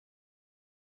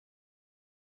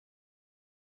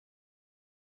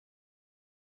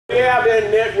We have in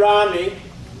Mitt Romney,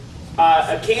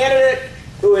 a candidate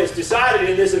who has decided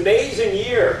in this amazing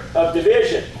year of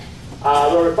division,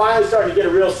 where we're finally starting to get a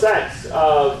real sense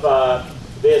of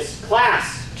this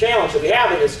class challenge that we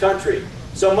have in this country.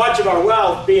 So much of our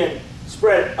wealth being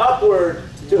spread upward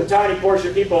to a tiny portion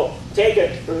of people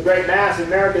taken from the great mass of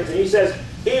Americans. And he says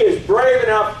he is brave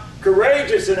enough,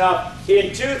 courageous enough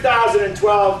in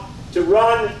 2012 to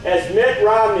run as Mitt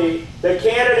Romney, the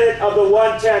candidate of the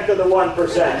 1/10 of the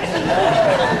 1%.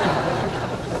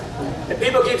 And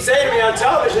people keep saying to me on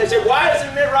television, they say, why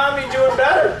isn't Mitt Romney doing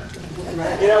better?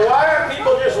 You know, why aren't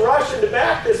people just rushing to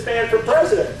back this man for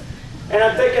president? And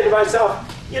I'm thinking to myself,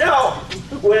 you know,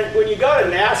 when you go to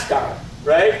NASCAR,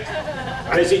 right,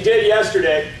 as he did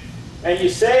yesterday, and you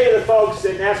say to the folks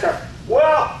at NASCAR,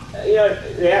 well, you know,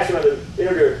 they asked him at the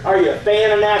interview, are you a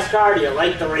fan of NASCAR? Do you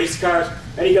like the race cars?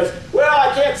 And he goes, well,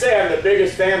 I can't say I'm the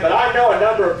biggest fan, but I know a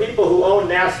number of people who own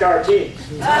NASCAR teams.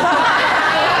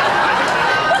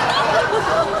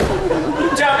 You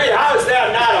tell me, how is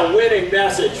that not a winning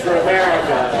message for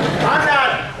America?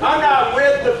 I'm not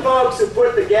with the folks who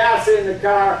put the gas in the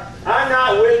car. I'm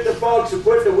not with the folks who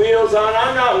put the wheels on.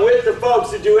 I'm not with the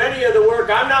folks who do any of the work.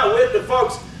 I'm not with the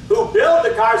folks who build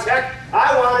the cars. Heck,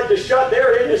 I wanted to shut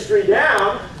their industry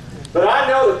down, but I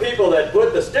know the people that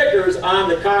put the stickers on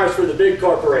the cars for the big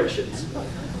corporations.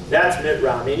 That's Mitt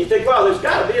Romney. And you think, well, there's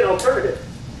got to be an alternative.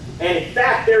 And in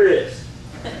fact, there is.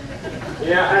 You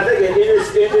know, I think in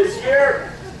this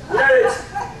year, you know,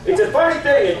 it's a funny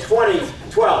thing in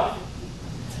 2012,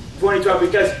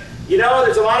 because, you know,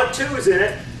 there's a lot of twos in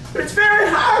it, but it's very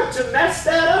hard to mess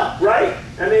that up, right?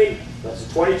 I mean, that's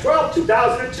 2012,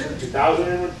 2002,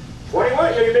 2021, you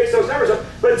know, you mix those numbers up.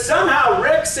 But somehow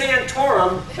Rick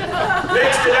Santorum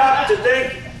mixed it up to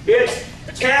think it's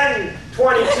 10-22,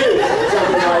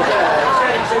 something like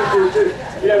that,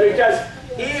 10-2-2-2. You know, because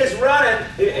he is running,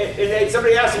 and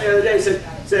somebody asked me the other day,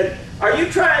 said, are you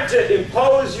trying to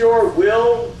impose your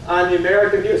will on the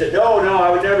American people? I said, no, I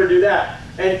would never do that.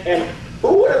 And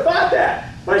who would have thought that?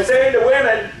 By saying to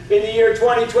women in the year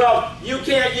 2012, you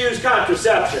can't use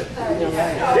contraception.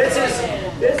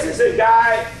 This is a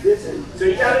guy, so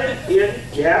you have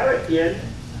it in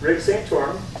Rick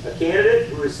Santorum, a candidate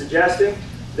who is suggesting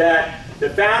that the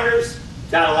founders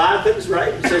got a lot of things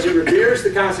right. He says he reveres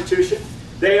the Constitution.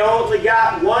 They only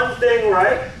got one thing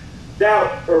right,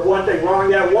 or one thing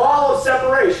wrong, that wall of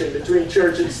separation between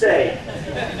church and state.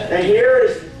 And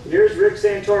here's Rick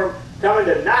Santorum coming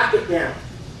to knock it down.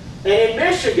 And in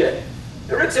Michigan,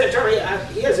 and Rick Santorum,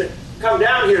 he hasn't come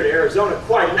down here to Arizona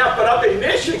quite enough, but up in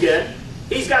Michigan,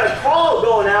 he's got a call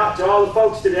going out to all the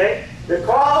folks today. The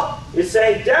call is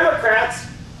saying Democrats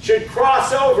should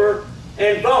cross over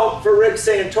and vote for Rick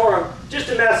Santorum just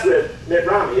to mess with Mitt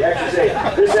Romney. They actually say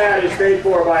this ad is paid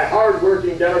for by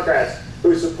hard-working Democrats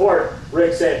who support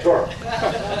Rick Santorum.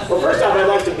 Well, first off, I'd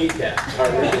like to meet that.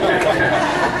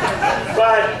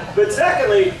 But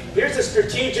secondly, here's a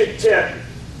strategic tip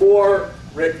for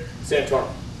Rick Santorum.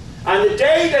 On the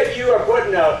day that you are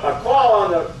putting a call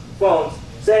on the phones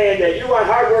saying that you want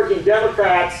hardworking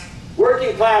Democrats,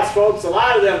 working class folks, a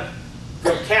lot of them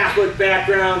from Catholic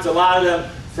backgrounds, a lot of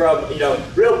them from, you know,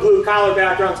 real blue collar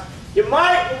backgrounds, you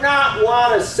might not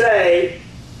want to say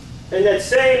in that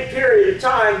same period of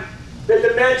time that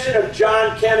the mention of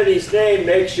John Kennedy's name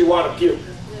makes you want to puke,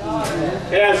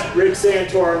 as Rick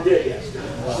Santorum did yesterday.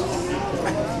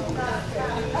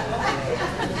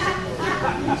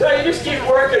 So you just keep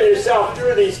working yourself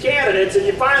through these candidates, and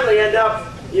you finally end up,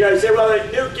 you know, you say, well,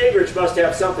 Newt Gingrich must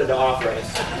have something to offer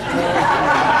us.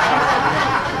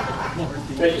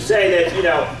 And you say that, you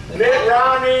know, Mitt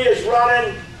Romney is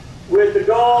running with the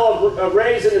goal of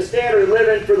raising the standard of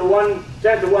living for the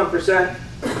 1/10 of 1%.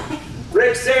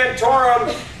 Rick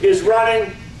Santorum is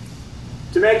running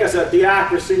to make us a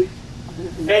theocracy.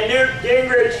 And Newt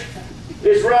Gingrich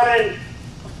is running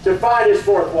to find his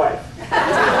fourth wife.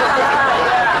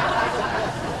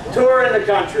 Touring the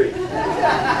country.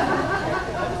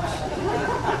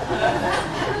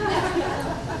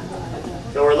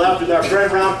 So we're left with our friend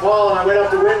Ron Paul, and I went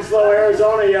up to Winslow,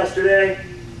 Arizona yesterday.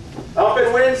 Up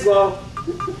in Winslow.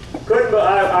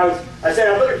 I said,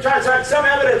 I'm looking to try to find some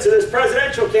evidence of this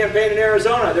presidential campaign in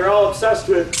Arizona. They're all obsessed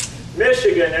with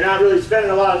Michigan. They're not really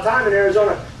spending a lot of time in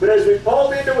Arizona. But as we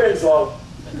pulled into Winslow,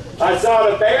 I saw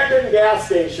an abandoned gas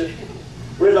station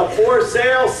with a for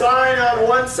sale sign on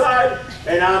one side,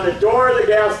 and on the door of the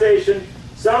gas station,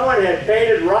 someone had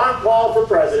painted Ron Paul for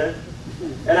president.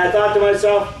 And I thought to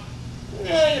myself, you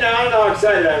know, I don't know how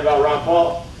excited I am about Ron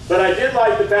Paul, but I did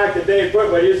like the fact that they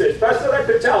put, what is it, best that I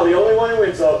could tell, the only one in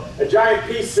Winslow, a giant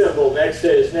peace symbol next to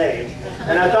his name.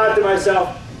 And I thought to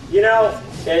myself, you know,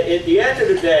 at the end of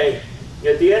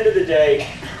the day,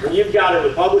 when you've got a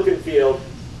Republican field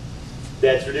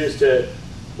that's reduced to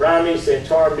Romney,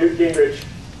 Santorum, Newt Gingrich,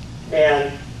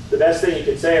 and the best thing you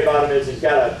can say about him is he's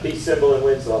got a peace symbol in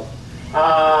Winslow.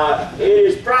 It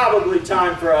is probably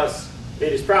time for us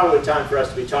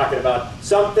to be talking about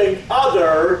something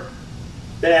other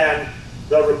than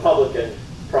the Republican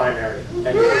primary and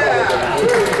the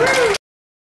Republican